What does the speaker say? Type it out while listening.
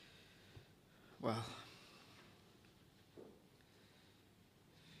Well,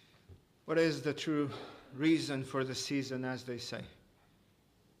 what is the true reason for the season, as they say?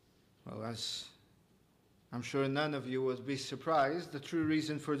 Well, as I'm sure none of you would be surprised, the true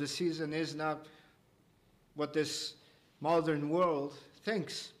reason for the season is not what this modern world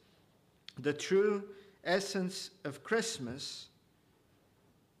thinks. The true essence of Christmas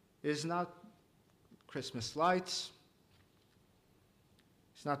is not Christmas lights.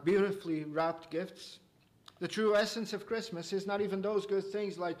 It's not beautifully wrapped gifts. The true essence of Christmas is not even those good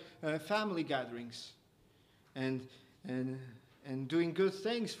things like family gatherings and doing good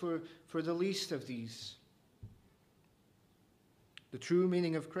things for the least of these. The true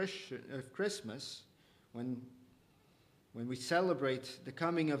meaning of Christmas, when we celebrate the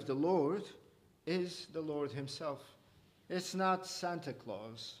coming of the Lord, is the Lord himself. It's not Santa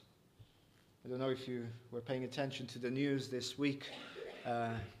Claus. I don't know if you were paying attention to the news this week.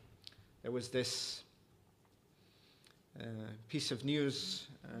 There was this piece of news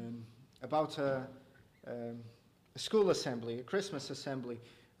about a school assembly, a Christmas assembly,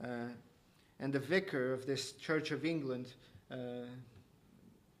 and the vicar of this Church of England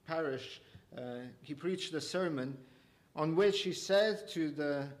parish, he preached a sermon on which he said to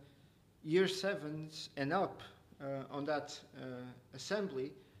the year 7s and up on that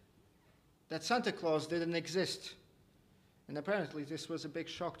assembly that Santa Claus didn't exist. And apparently this was a big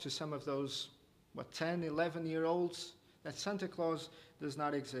shock to some of those, 10, 11-year-olds, that Santa Claus does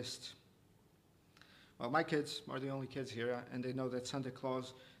not exist. Well, my kids are the only kids here, and they know that Santa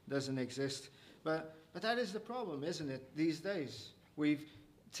Claus doesn't exist. But that is the problem, isn't it, these days? We've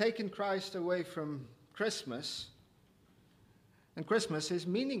taken Christ away from Christmas, and Christmas is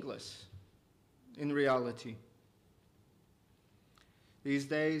meaningless in reality. These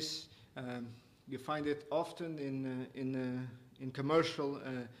days, you find it often in commercial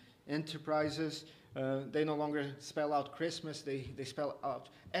enterprises. They no longer spell out Christmas, they spell out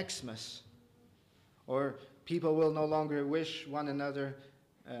Xmas. Or people will no longer wish one another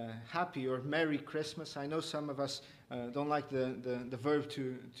happy or Merry Christmas. I know some of us don't like the verb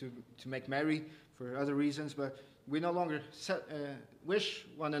to make merry for other reasons, but we no longer wish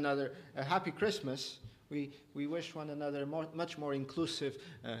one another a happy Christmas. We wish one another much more inclusive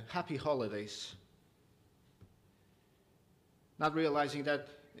happy holidays. Not realizing that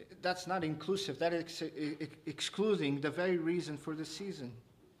that's not inclusive, that is excluding the very reason for the season.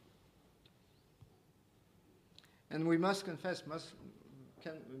 And we must confess,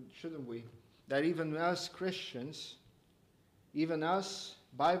 shouldn't we, that even us Christians, even us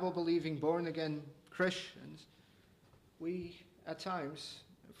Bible-believing, born-again Christians, we at times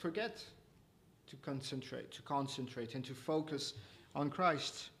forget to concentrate and to focus on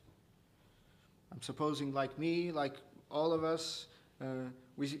Christ. I'm supposing like me, like all of us,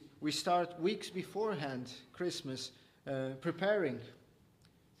 we start weeks beforehand Christmas, preparing,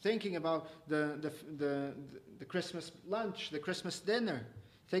 thinking about the Christmas lunch, the Christmas dinner,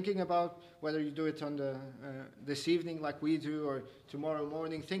 thinking about whether you do it on this evening like we do or tomorrow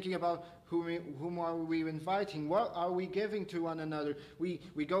morning, thinking about whom are we inviting, what are we giving to one another.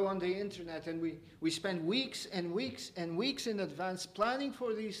 We go on the internet and we spend weeks and weeks and weeks in advance planning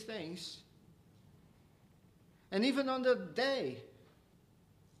for these things. And even on the day,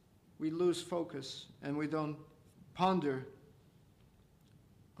 we lose focus and we don't ponder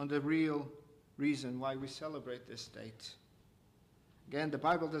on the real reason why we celebrate this date. Again, the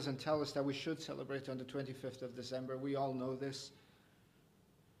Bible doesn't tell us that we should celebrate on the 25th of December. We all know this.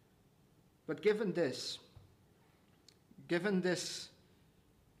 But given this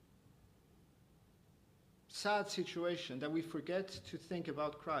sad situation that we forget to think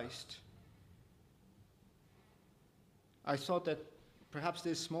about Christ, I thought that perhaps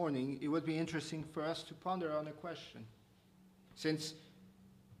this morning it would be interesting for us to ponder on a question. Since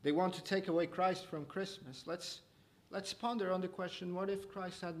they want to take away Christ from Christmas, let's ponder on the question, what if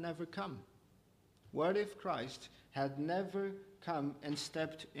Christ had never come? What if Christ had never come and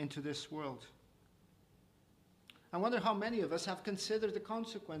stepped into this world? I wonder how many of us have considered the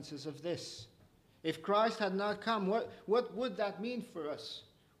consequences of this. If Christ had not come, what would that mean for us?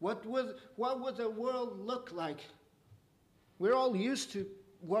 What would the world look like? We're all used to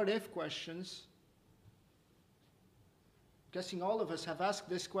what-if questions. I'm guessing all of us have asked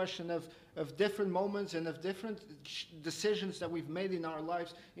this question of different moments and of different decisions that we've made in our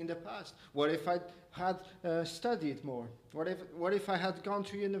lives in the past. What if I had studied more? What if I had gone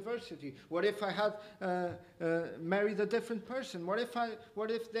to university? What if I had married a different person? What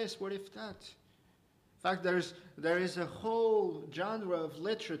if this? What if that? In fact, there is a whole genre of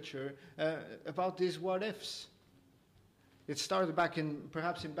literature about these what-ifs. It started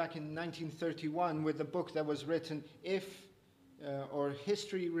perhaps back in 1931 with a book that was written, or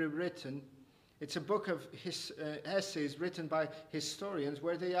History Rewritten. It's a book of essays written by historians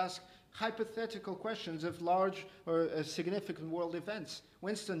where they ask hypothetical questions of large or significant world events.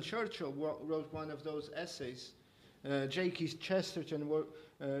 Winston Churchill wrote one of those essays. J.K. Chesterton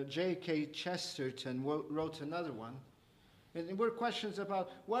wrote another one. And there were questions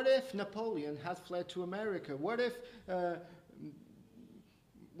about, what if Napoleon had fled to America? What if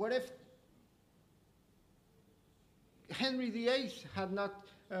Henry VIII had not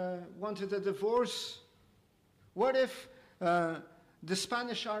wanted a divorce? What if the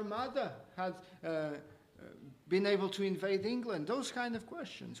Spanish Armada had been able to invade England? Those kind of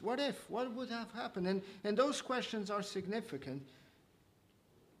questions. What if? What would have happened? And those questions are significant.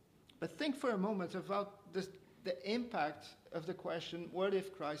 But think for a moment about the impact of the question, what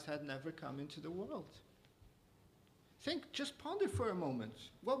if Christ had never come into the world? Just ponder for a moment.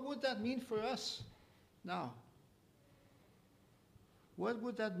 What would that mean for us now? What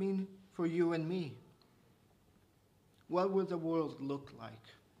would that mean for you and me? What would the world look like?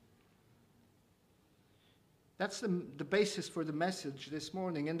 That's the basis for the message this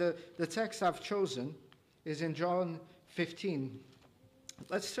morning. And the text I've chosen is in John 15.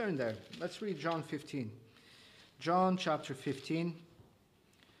 Let's turn there. Let's read John 15. John chapter 15.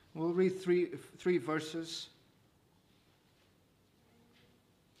 We'll read three verses.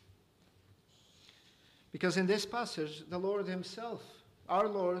 Because in this passage, the Lord himself, our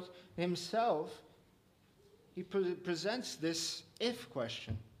Lord himself, he presents this if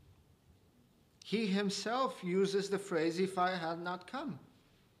question. He himself uses the phrase, if I had not come.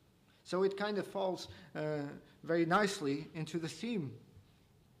 So it kind of falls very nicely into the theme.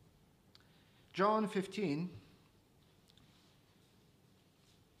 John 15,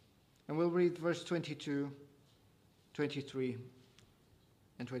 and we'll read verse 22, 23,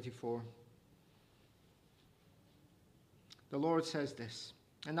 and 24. The Lord says this,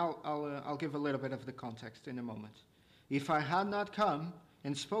 and I'll give a little bit of the context in a moment. If I had not come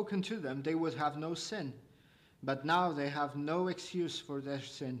and spoken to them, they would have no sin. But now they have no excuse for their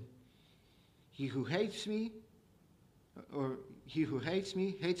sin. He who hates me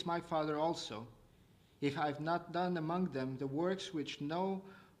hates my Father also. If I have not done among them the works which no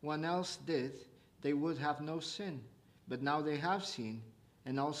one else did, they would have no sin. But now they have seen,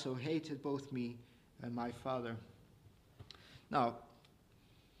 and also hated both me and my Father. Now,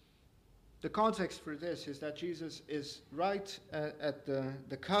 the context for this is that Jesus is right at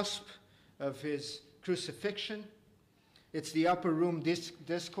the cusp of his crucifixion. It's the upper room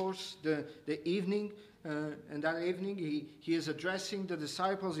discourse, the evening, and that evening he is addressing the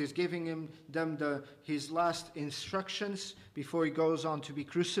disciples. He's giving them his last instructions before he goes on to be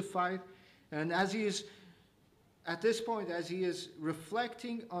crucified. And as he is, at this point, as he is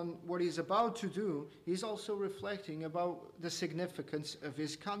reflecting on what he's about to do, he's also reflecting about the significance of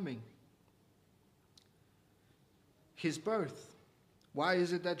his coming. His birth. Why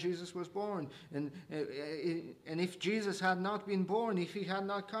is it that Jesus was born? And if Jesus had not been born, if he had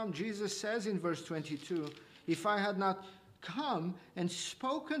not come, Jesus says in verse 22, if I had not come and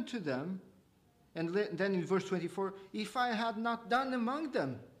spoken to them, and then in verse 24, if I had not done among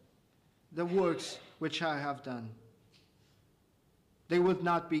them the works which I have done, they would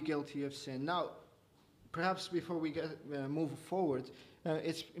not be guilty of sin. Now, perhaps before we move forward,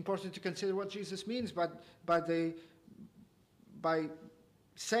 it's important to consider what Jesus means by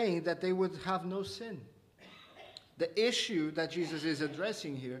saying that they would have no sin. The issue that Jesus is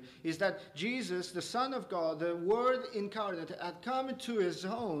addressing here is that Jesus, the Son of God, the Word incarnate, had come to his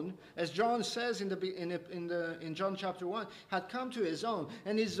own, as John says in John chapter 1, had come to his own,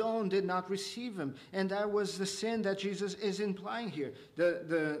 and his own did not receive him. And that was the sin that Jesus is implying here.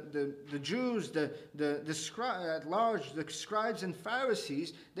 The Jews, the scribes and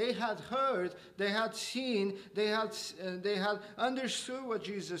Pharisees, they had heard, they had seen, they had understood what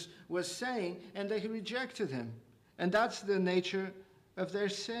Jesus was saying, and they rejected him. And that's the nature of their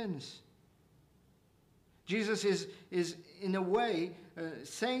sins. Jesus is in a way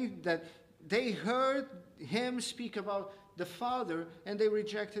saying that they heard him speak about the Father and they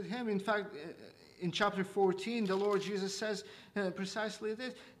rejected him. In fact, in chapter 14, the Lord Jesus says precisely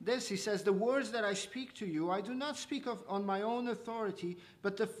this. He says, the words that I speak to you, I do not speak of on my own authority,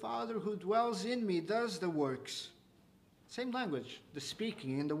 but the Father who dwells in me does the works. Same language, the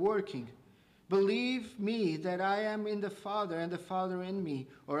speaking and the working. Believe me that I am in the Father and the Father in me,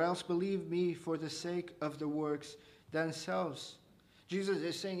 or else believe me for the sake of the works themselves. Jesus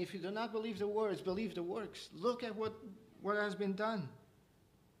is saying, if you do not believe the words, believe the works. Look at what has been done.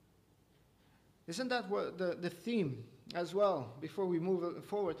 Isn't that what the theme as well, before we move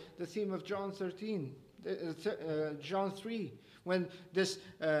forward, the theme of John 13, John 3, when this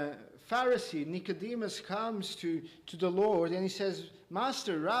Pharisee, Nicodemus, comes to the Lord and he says,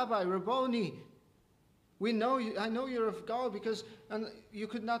 Master, Rabbi, Rabboni, I know you're of God because you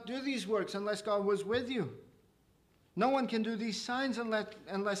could not do these works unless God was with you. No one can do these signs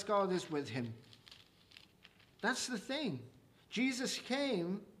unless God is with him. That's the thing. Jesus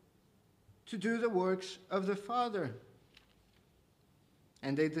came to do the works of the Father.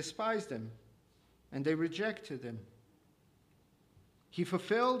 And they despised him, and they rejected him. He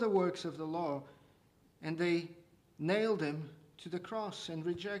fulfilled the works of the law, and they nailed him to the cross and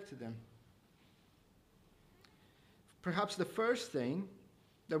rejected him. Perhaps the first thing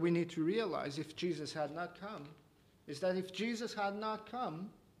that we need to realize if Jesus had not come is that if Jesus had not come,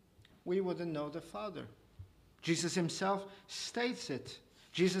 we wouldn't know the Father. Jesus himself states it.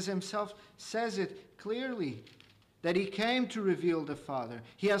 Jesus himself says it clearly, that he came to reveal the Father.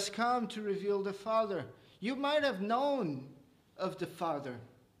 He has come to reveal the Father. You might have known of the Father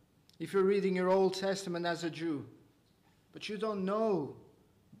if you're reading your Old Testament as a Jew, but you don't know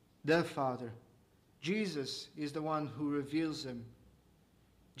the Father. Jesus is the one who reveals him.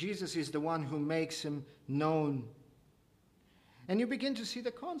 Jesus is the one who makes him known. And you begin to see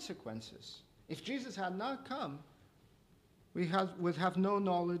the consequences. If Jesus had not come, we would have no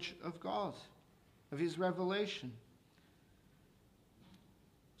knowledge of God, of his revelation.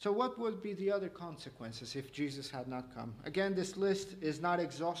 So what would be the other consequences if Jesus had not come? Again, this list is not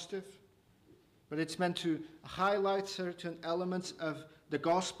exhaustive, but it's meant to highlight certain elements of the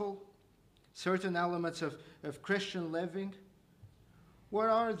gospel, certain elements of Christian living. What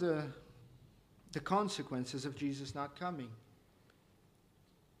are the consequences of Jesus not coming?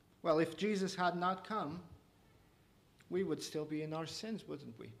 Well, if Jesus had not come, we would still be in our sins,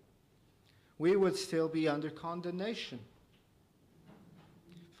 wouldn't we? We would still be under condemnation.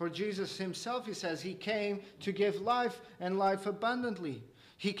 For Jesus himself, he says, he came to give life and life abundantly.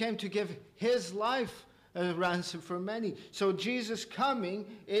 He came to give his life a ransom for many. So Jesus coming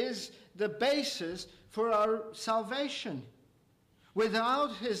is the basis for our salvation.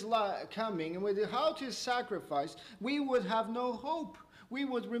 Without his coming and without his sacrifice, we would have no hope. We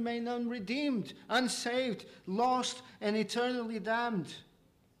would remain unredeemed, unsaved, lost, and eternally damned.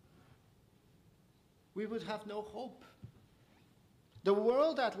 We would have no hope. The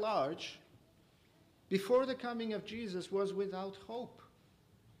world at large, before the coming of Jesus, was without hope.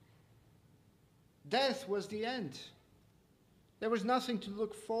 Death was the end. There was nothing to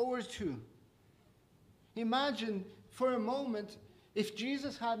look forward to. Imagine for a moment if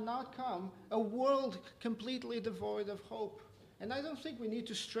Jesus had not come, a world completely devoid of hope. And I don't think we need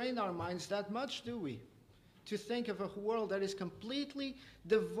to strain our minds that much, do we? To think of a world that is completely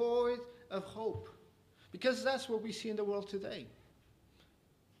devoid of hope. Because that's what we see in the world today.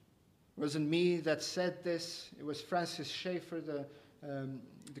 It wasn't me that said this. It was Francis Schaeffer, the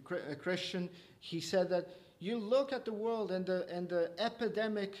Christian. He said that you look at the world and the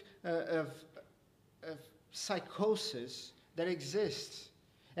epidemic of psychosis that exists.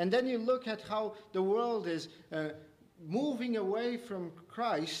 And then you look at how the world is moving away from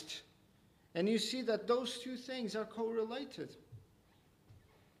Christ, and you see that those two things are correlated.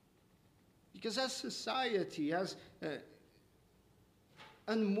 Because as society has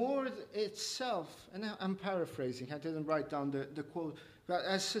unmoored itself, and I'm paraphrasing, I didn't write down the quote, but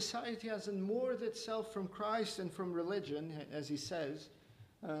as society has unmoored itself from Christ and from religion, as he says,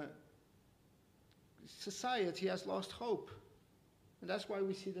 society has lost hope. And that's why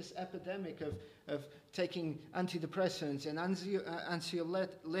we see this epidemic of taking antidepressants and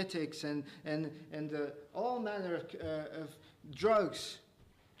anxiolytics and all manner of drugs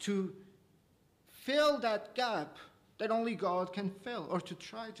to fill that gap that only God can fill, or to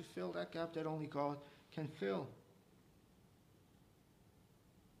try to fill that gap that only God can fill.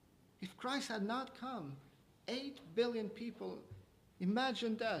 If Christ had not come, 8 billion people,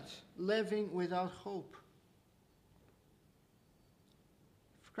 imagine that, living without hope.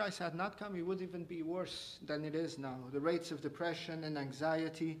 If Christ had not come, it would even be worse than it is now. The rates of depression and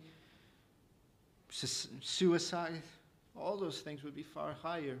anxiety, suicide, all those things would be far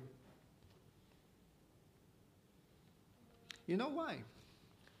higher. You know why?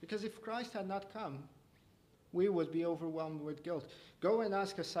 Because if Christ had not come, we would be overwhelmed with guilt. Go and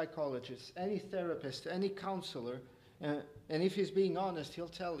ask a psychologist, any therapist, any counselor, and if he's being honest, he'll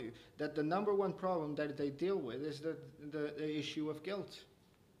tell you that the number one problem that they deal with is the issue of guilt.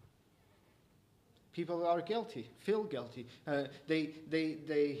 People are guilty, feel guilty. They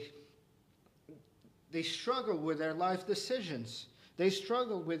struggle with their life decisions They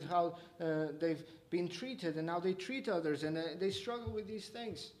struggle with how they've been treated and how they treat others, and they struggle with these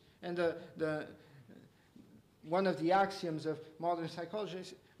things. And one of the axioms of modern psychology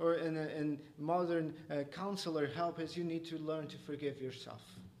or in modern counselor help is you need to learn to forgive yourself.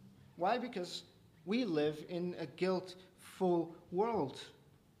 Why? Because we live in a guilt-full world,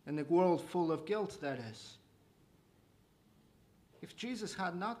 and a world full of guilt, that is. If Jesus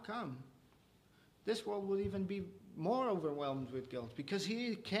had not come, this world would even be more overwhelmed with guilt, because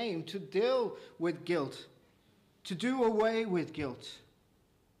he came to deal with guilt, to do away with guilt.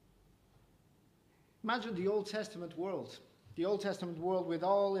 Imagine the Old Testament world. The Old Testament world with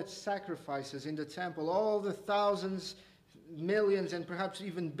all its sacrifices in the temple, all the thousands, millions, and perhaps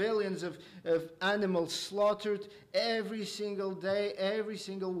even billions of animals slaughtered every single day, every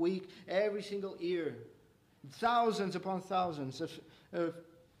single week, every single year. Thousands upon thousands of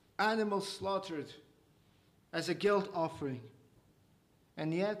animals slaughtered as a guilt offering.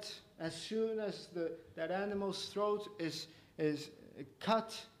 And yet, as soon as that animal's throat is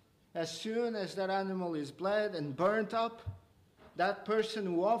cut, as soon as that animal is bled and burnt up, that person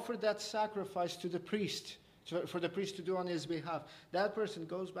who offered that sacrifice to the priest, for the priest to do on his behalf, that person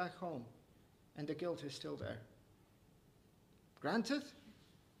goes back home, and the guilt is still there. Granted,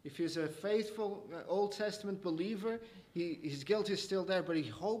 if he's a faithful Old Testament believer, his guilt is still there, but he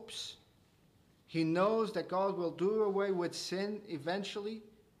hopes, he knows that God will do away with sin eventually,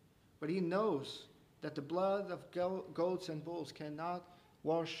 but he knows that the blood of goats and bulls cannot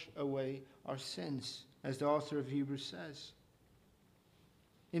wash away our sins, as the author of Hebrews says.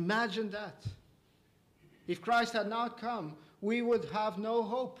 Imagine that. If Christ had not come, we would have no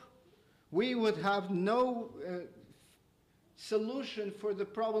hope. We would have no solution for the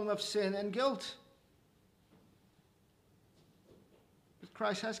problem of sin and guilt. But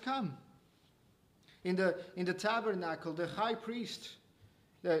Christ has come. In the tabernacle, the high priest,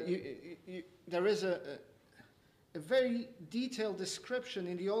 there is a very detailed description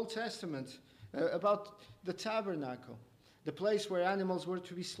in the Old Testament about the tabernacle, the place where animals were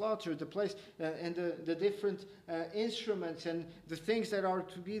to be slaughtered, the place and the different instruments and the things that are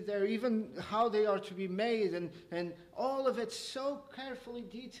to be there, even how they are to be made, and all of it so carefully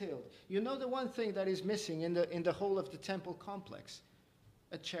detailed. You know, the one thing that is missing in the whole of the temple complex?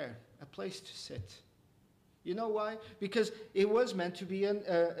 A chair, a place to sit. You know why? Because it was meant to be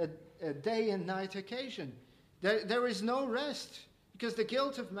a day and night occasion. There is no rest, because the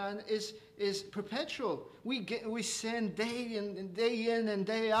guilt of man is perpetual. We sin day in and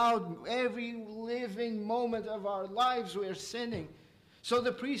day out. Every living moment of our lives we are sinning. So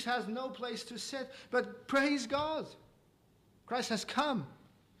the priest has no place to sit. But praise God, Christ has come.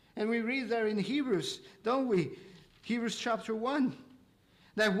 And we read there in Hebrews, don't we? Hebrews chapter 1.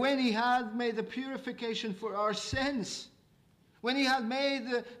 That when he had made the purification for our sins, when he had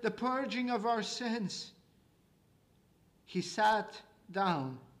made the purging of our sins, he sat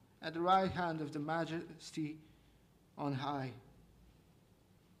down at the right hand of the Majesty on high.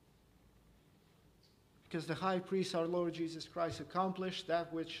 Because the high priest, our Lord Jesus Christ, accomplished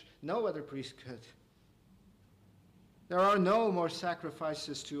that which no other priest could. There are no more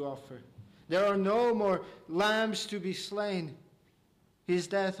sacrifices to offer. There are no more lambs to be slain. His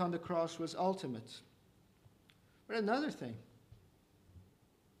death on the cross was ultimate. But another thing,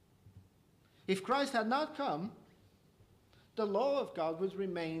 if Christ had not come, the law of God would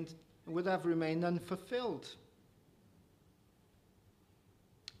have remained unfulfilled.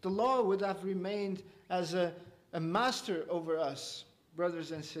 The law would have remained as a master over us,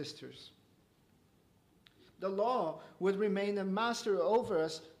 brothers and sisters. The law would remain a master over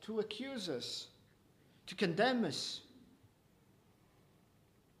us to accuse us, to condemn us,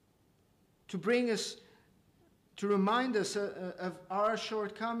 to bring us, to remind us of our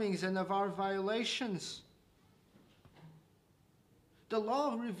shortcomings and of our violations. The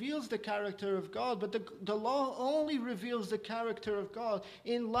law reveals the character of God, but the law only reveals the character of God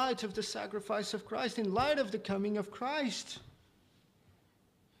in light of the sacrifice of Christ, in light of the coming of Christ.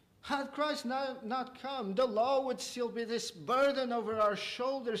 Had Christ not come, the law would still be this burden over our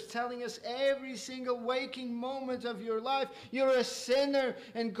shoulders, telling us every single waking moment of your life, you're a sinner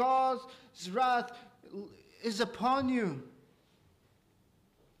and God's wrath is upon you.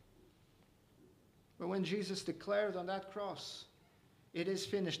 But when Jesus declared on that cross, it is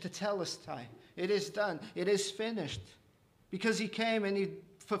finished, tetelestai, it is done, it is finished, because he came and he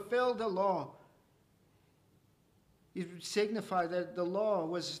fulfilled the law. It signified that the law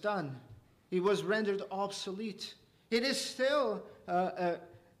was done. It was rendered obsolete. It is still,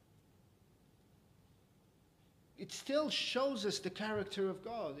 it still shows us the character of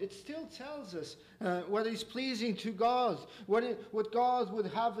God. It still tells us what is pleasing to God, what God would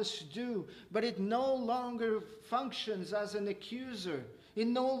have us do. But it no longer functions as an accuser. It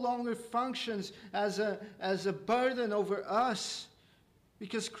no longer functions as a burden over us,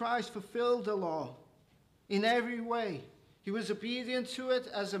 because Christ fulfilled the law in every way. He was obedient to it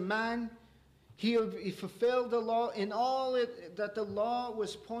as a man. He fulfilled the law in all that the law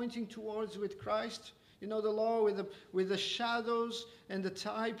was pointing towards with Christ. You know, the law with the shadows and the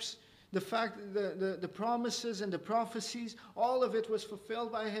types, the fact, the promises and the prophecies, all of it was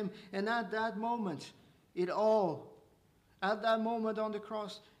fulfilled by him. And at that moment, at that moment on the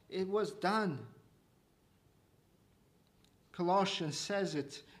cross, it was done. Colossians says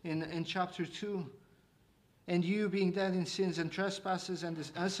it in chapter 2. And you, being dead in sins and trespasses and the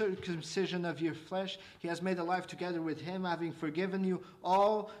uncircumcision of your flesh, he has made alive together with him, having forgiven you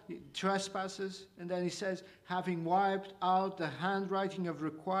all trespasses. And then he says, having wiped out the handwriting of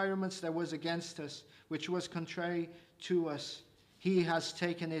requirements that was against us, which was contrary to us. He has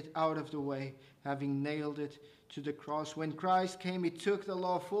taken it out of the way, having nailed it to the cross. When Christ came, he took the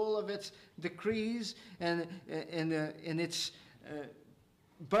law full of its decrees and its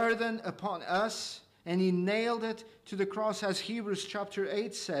burden upon us, and he nailed it to the cross, as Hebrews chapter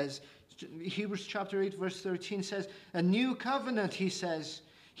 8 says. Hebrews chapter 8 verse 13 says, a new covenant, he says.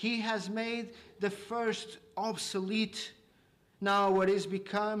 He has made the first obsolete. Now what is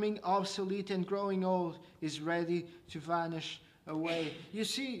becoming obsolete and growing old is ready to vanish away. You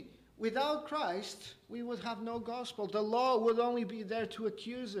see, without Christ, we would have no gospel. The law would only be there to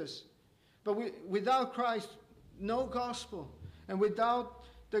accuse us. But without Christ, no gospel. And without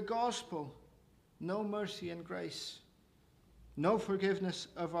the gospel, no mercy and grace, no forgiveness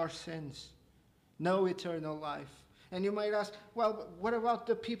of our sins, no eternal life. And you might ask, well, what about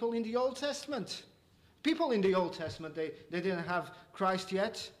the people in the Old Testament? People in the Old Testament, they didn't have Christ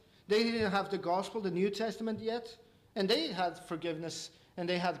yet. They didn't have the gospel, the New Testament yet. And they had forgiveness and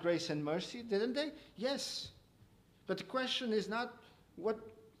they had grace and mercy, didn't they? Yes. But the question is not what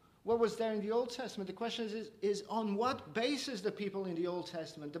was there in the Old Testament. The question is on what basis the people in the Old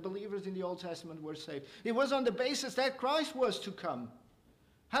Testament, the believers in the Old Testament, were saved. It was on the basis that Christ was to come.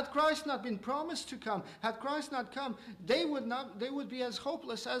 Had Christ not been promised to come, had Christ not come, they would be as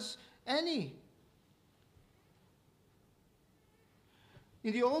hopeless as any.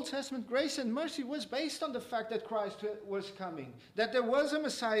 In the Old Testament, grace and mercy was based on the fact that Christ was coming, that there was a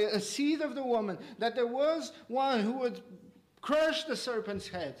Messiah, a seed of the woman, that there was one who would crush the serpent's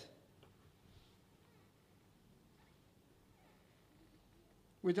head.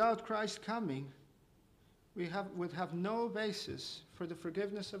 Without Christ coming, we would have no basis for the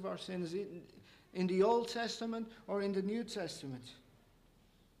forgiveness of our sins in the Old Testament or in the New Testament.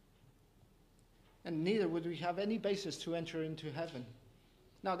 And neither would we have any basis to enter into heaven.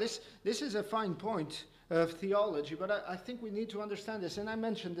 Now, this is a fine point of theology, but I think we need to understand this. And I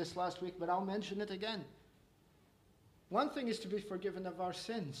mentioned this last week, but I'll mention it again. One thing is to be forgiven of our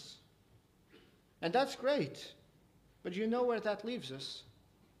sins. And that's great. But you know where that leaves us?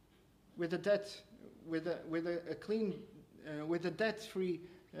 With a debt-free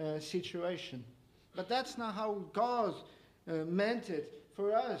situation. But that's not how God meant it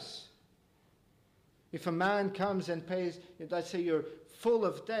for us. If a man comes and pays, let's say you're full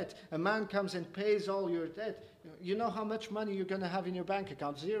of debt, a man comes and pays all your debt, you know how much money you're going to have in your bank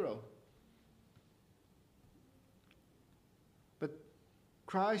account? Zero. But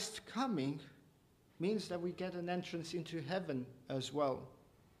Christ coming means that we get an entrance into heaven as well.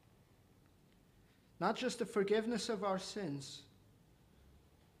 Not just the forgiveness of our sins,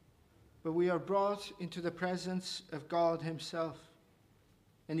 but we are brought into the presence of God himself.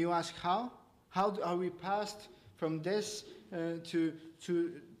 And you ask, how? How are we passed from this to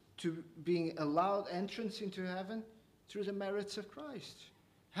being allowed entrance into heaven? Through the merits of Christ.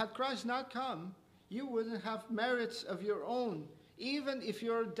 Had Christ not come, you wouldn't have merits of your own. Even if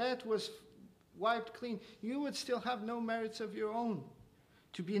your debt was wiped clean, you would still have no merits of your own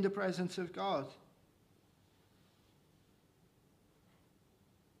to be in the presence of God.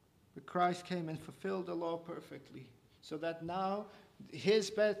 But Christ came and fulfilled the law perfectly, so that now his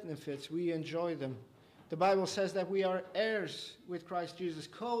benefits, we enjoy them. The Bible says that we are heirs with Christ Jesus,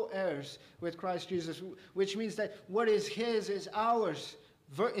 co-heirs with Christ Jesus, which means that what is his is ours,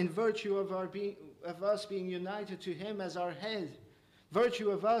 in virtue of us being united to him as our head, virtue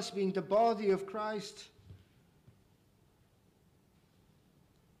of us being the body of Christ.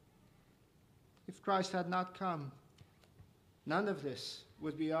 If Christ had not come, none of this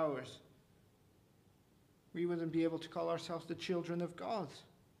would be ours. We wouldn't be able to call ourselves the children of God.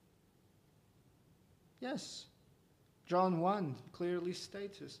 Yes, John 1 clearly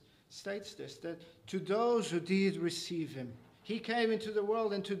states this, that to those who did receive him, he came into the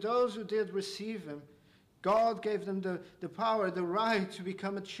world, and to those who did receive him, God gave them the power, the right to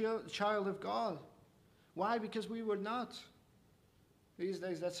become a child of God. Why? Because we were not. These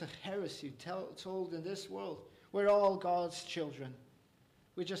days, that's a heresy told in this world. We're all God's children.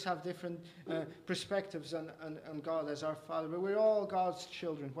 We just have different perspectives on God as our Father, but we're all God's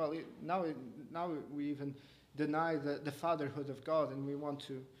children. Well, now we even deny the fatherhood of God, and we want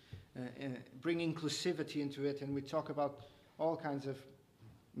to bring inclusivity into it, and we talk about all kinds of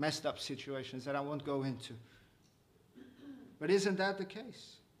messed up situations that I won't go into. But isn't that the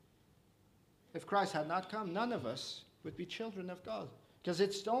case? If Christ had not come, none of us would be children of God. Because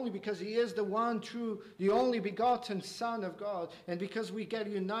it's only because he is the one true, the only begotten Son of God, and because we get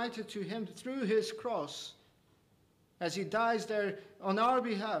united to him through his cross, as he dies there on our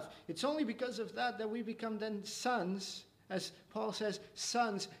behalf, it's only because of that we become then sons, as Paul says,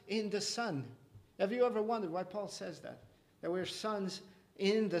 sons in the Son. Have you ever wondered why Paul says that? That we're sons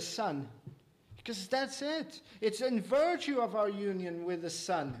in the Son. Because that's it. It's in virtue of our union with the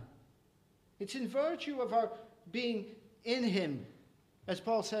Son. It's in virtue of our being in him. As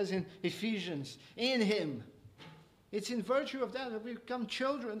Paul says in Ephesians, in him. It's in virtue of that we become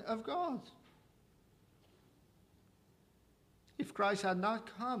children of God. If Christ had not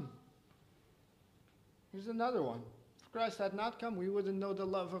come, here's another one. If Christ had not come, we wouldn't know the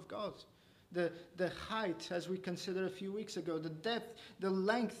love of God. The height, as we considered a few weeks ago, the depth, the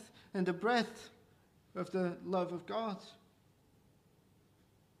length, and the breadth of the love of God.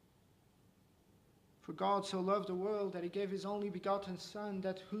 For God so loved the world that he gave his only begotten Son,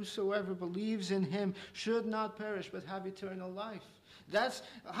 that whosoever believes in him should not perish but have eternal life. That's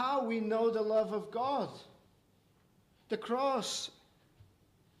how we know the love of God. The cross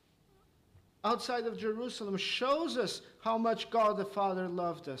outside of Jerusalem shows us how much God the Father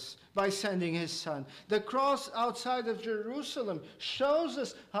loved us by sending his Son. The cross outside of Jerusalem shows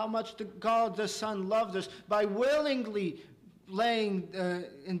us how much God the Son loved us by willingly laying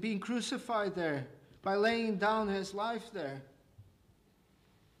and being crucified there, by laying down his life there.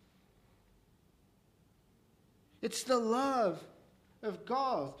 It's the love of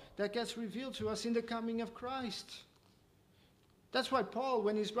God that gets revealed to us in the coming of Christ. That's why Paul,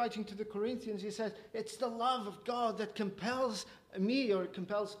 when he's writing to the Corinthians, he says, it's the love of God that compels me, or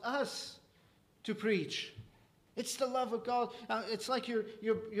compels us to preach. It's the love of God. It's like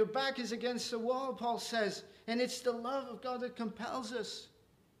your back is against the wall, Paul says, and it's the love of God that compels us.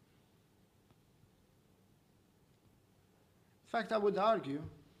 In fact, I would argue,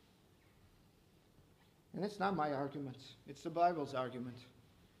 and it's not my argument, it's the Bible's argument,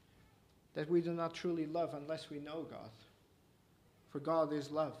 that we do not truly love unless we know God. For God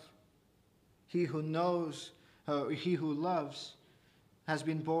is love. He who knows, he who loves has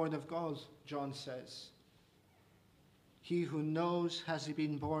been born of God, John says. He who knows has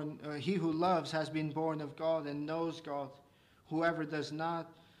been born, he who loves has been born of God and knows God. Whoever does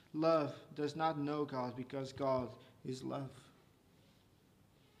not love does not know God, because God is love.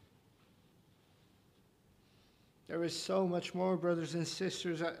 There is so much more, brothers and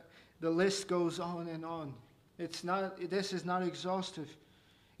sisters. The list goes on and on. This is not exhaustive.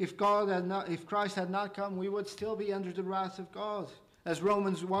 If Christ had not come, we would still be under the wrath of God. As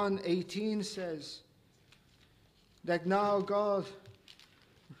Romans 1:18 says, that now God,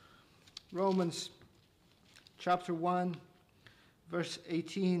 Romans chapter 1, verse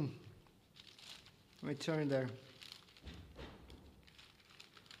 18. Let me turn there.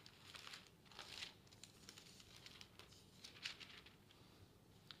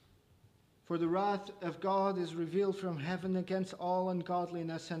 For the wrath of God is revealed from heaven against all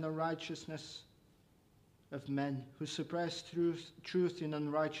ungodliness and unrighteousness of men who suppress truth in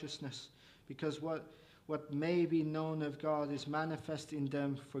unrighteousness, because what may be known of God is manifest in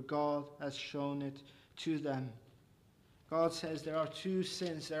them, for God has shown it to them. God says there are two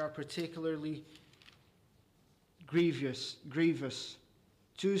sins that are particularly grievous.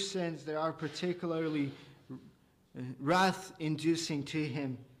 Two sins that are particularly wrath-inducing to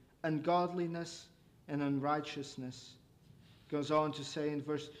him. Ungodliness and unrighteousness. Goes on to say in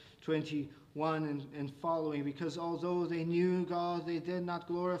verse 21 and following, because although they knew God, they did not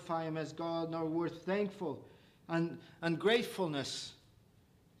glorify him as God, nor were thankful. Ungratefulness,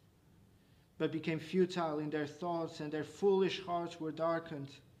 but became futile in their thoughts, and their foolish hearts were darkened.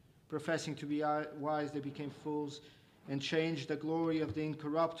 Professing to be wise, they became fools, and changed the glory of the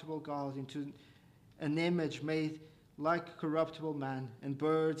incorruptible God into an image made like corruptible man, and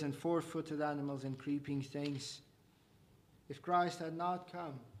birds, and four-footed animals, and creeping things. If Christ had not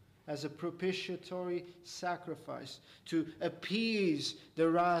come, as a propitiatory sacrifice to appease the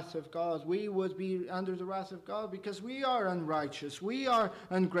wrath of God. We would be under the wrath of God because we are unrighteous, we are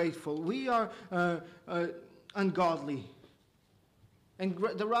ungrateful, we are ungodly. And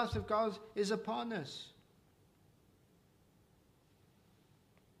the wrath of God is upon us.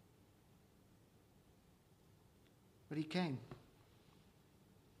 But he came.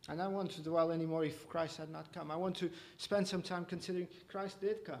 And I don't want to dwell anymore if Christ had not come. I want to spend some time considering Christ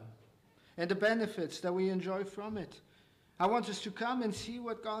did come and the benefits that we enjoy from it. I want us to come and see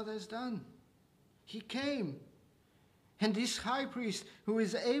what God has done. He came. And this high priest who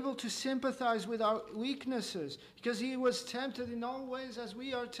is able to sympathize with our weaknesses because he was tempted in all ways as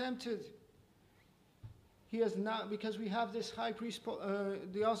we are tempted. He has not, because we have this high priest,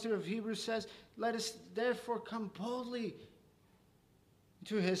 the author of Hebrews says, let us therefore come boldly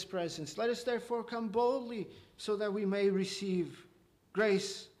to his presence. Let us therefore come boldly so that we may receive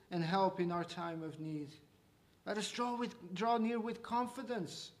grace and help in our time of need. Let us draw near with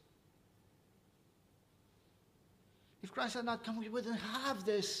confidence. If Christ had not come, we wouldn't have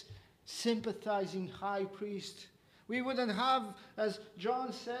this sympathizing high priest. We wouldn't have, as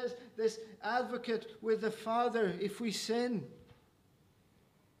John says, this advocate with the Father if we sin.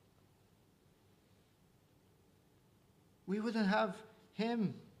 We wouldn't have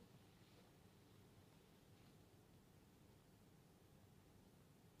him.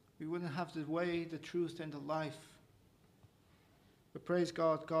 We wouldn't have the way, the truth, and the life. But praise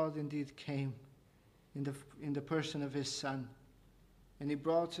God, God indeed came in the person of his Son. And he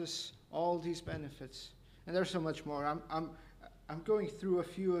brought us all these benefits. And there's so much more. I'm going through a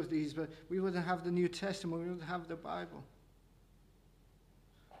few of these, but we wouldn't have the New Testament, we wouldn't have the Bible.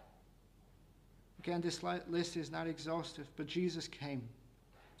 Again, this list is not exhaustive, but Jesus came.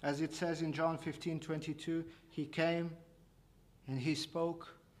 As it says in John 15:22, he came and he spoke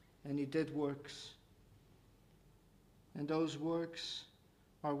and he did works. And those works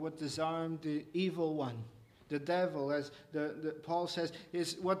are what disarmed the evil one. The devil, as Paul says,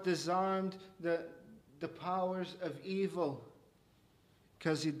 is what disarmed the powers of evil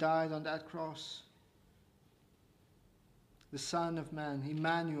because he died on that cross. The Son of Man,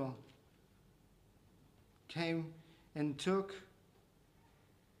 Emmanuel, came and took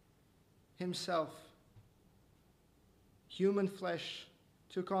himself, human flesh,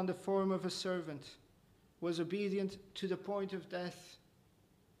 took on the form of a servant, was obedient to the point of death.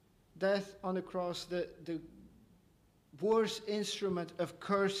 Death on the cross, the worst instrument of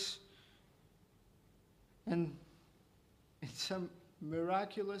curse. And in some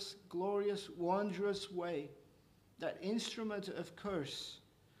miraculous, glorious, wondrous way, that instrument of curse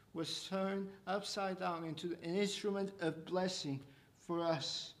was turned upside down into an instrument of blessing for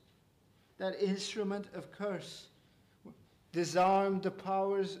us. That instrument of curse disarmed the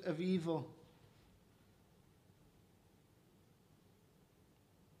powers of evil.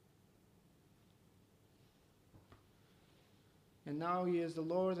 And now he is the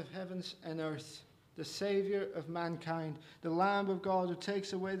Lord of heavens and earth, the Savior of mankind, the Lamb of God who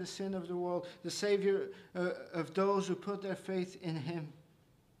takes away the sin of the world, the Savior of those who put their faith in him.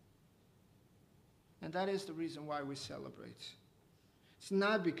 And that is the reason why we celebrate. It's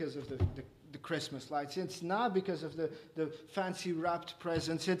not because of the Christmas lights. It's not because of the fancy wrapped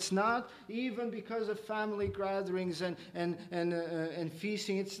presents. It's not even because of family gatherings and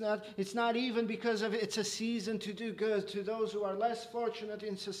feasting. It's not even because of it's a season to do good to those who are less fortunate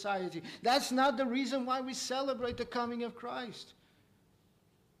in society. That's not the reason why we celebrate the coming of Christ.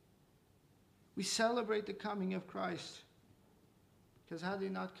 We celebrate the coming of Christ because had he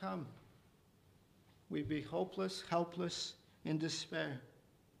not come, we'd be hopeless, helpless, in despair.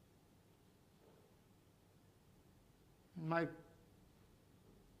 And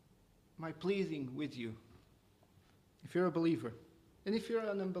my pleading with you, if you're a believer, and if you're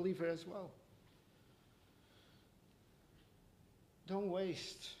an unbeliever as well, don't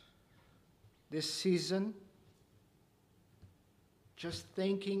waste this season just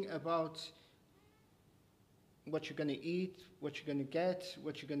thinking about what you're going to eat, what you're going to get,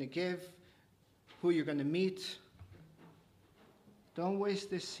 what you're going to give, who you're going to meet. Don't waste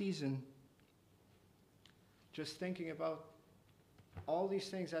this season just thinking about all these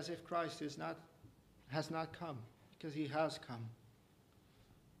things as if Christ has not come, because he has come.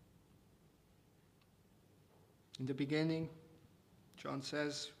 In the beginning, John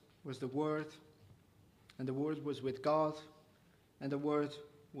says, was the Word, and the Word was with God, and the Word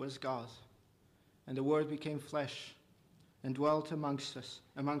was God. And the Word became flesh and dwelt amongst us.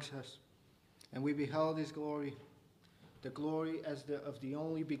 And we beheld his glory, the glory as of the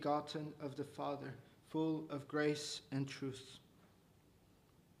only begotten of the Father, full of grace and truth.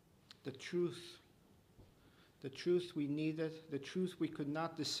 the truth we needed, the truth we could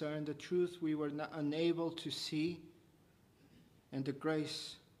not discern, the truth we were unable to see, and the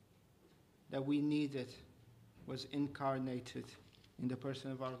grace that we needed was incarnated in the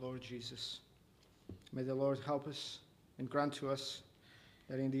person of our Lord Jesus. May the Lord help us and grant to us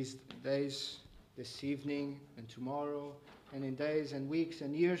that in these days, this evening and tomorrow, and in days and weeks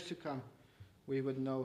and years to come, we would know